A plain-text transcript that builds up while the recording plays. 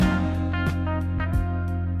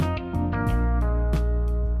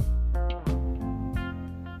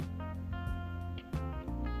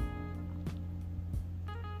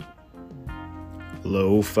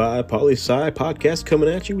Lo-Fi Poli-Sci podcast coming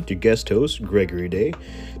at you with your guest host, Gregory Day.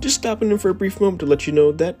 Just stopping in for a brief moment to let you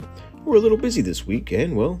know that we're a little busy this week,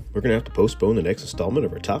 and, well, we're going to have to postpone the next installment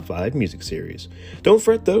of our Top 5 music series. Don't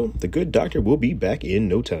fret, though, the good doctor will be back in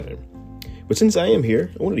no time. But since I am here,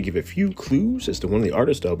 I wanted to give a few clues as to one of the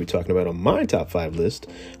artists I'll be talking about on my Top 5 list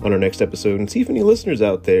on our next episode, and see if any listeners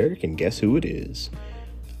out there can guess who it is.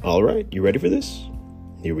 Alright, you ready for this?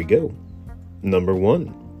 Here we go. Number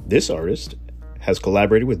 1. This artist has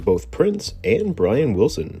collaborated with both Prince and Brian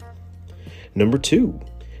Wilson. Number 2.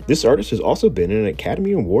 This artist has also been in an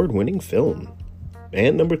Academy Award-winning film.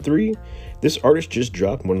 And number 3. This artist just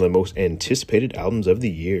dropped one of the most anticipated albums of the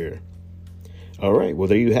year. Alright, well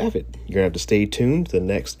there you have it. You're going to have to stay tuned to the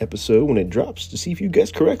next episode when it drops to see if you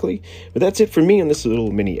guessed correctly. But that's it for me on this little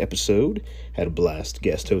mini episode. Had a blast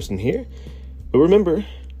guest hosting here. But remember,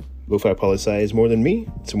 Lo-Fi Poli-Sci is more than me.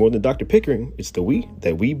 It's more than Dr. Pickering. It's the we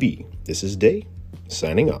that we be. This is Day,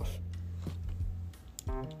 signing off.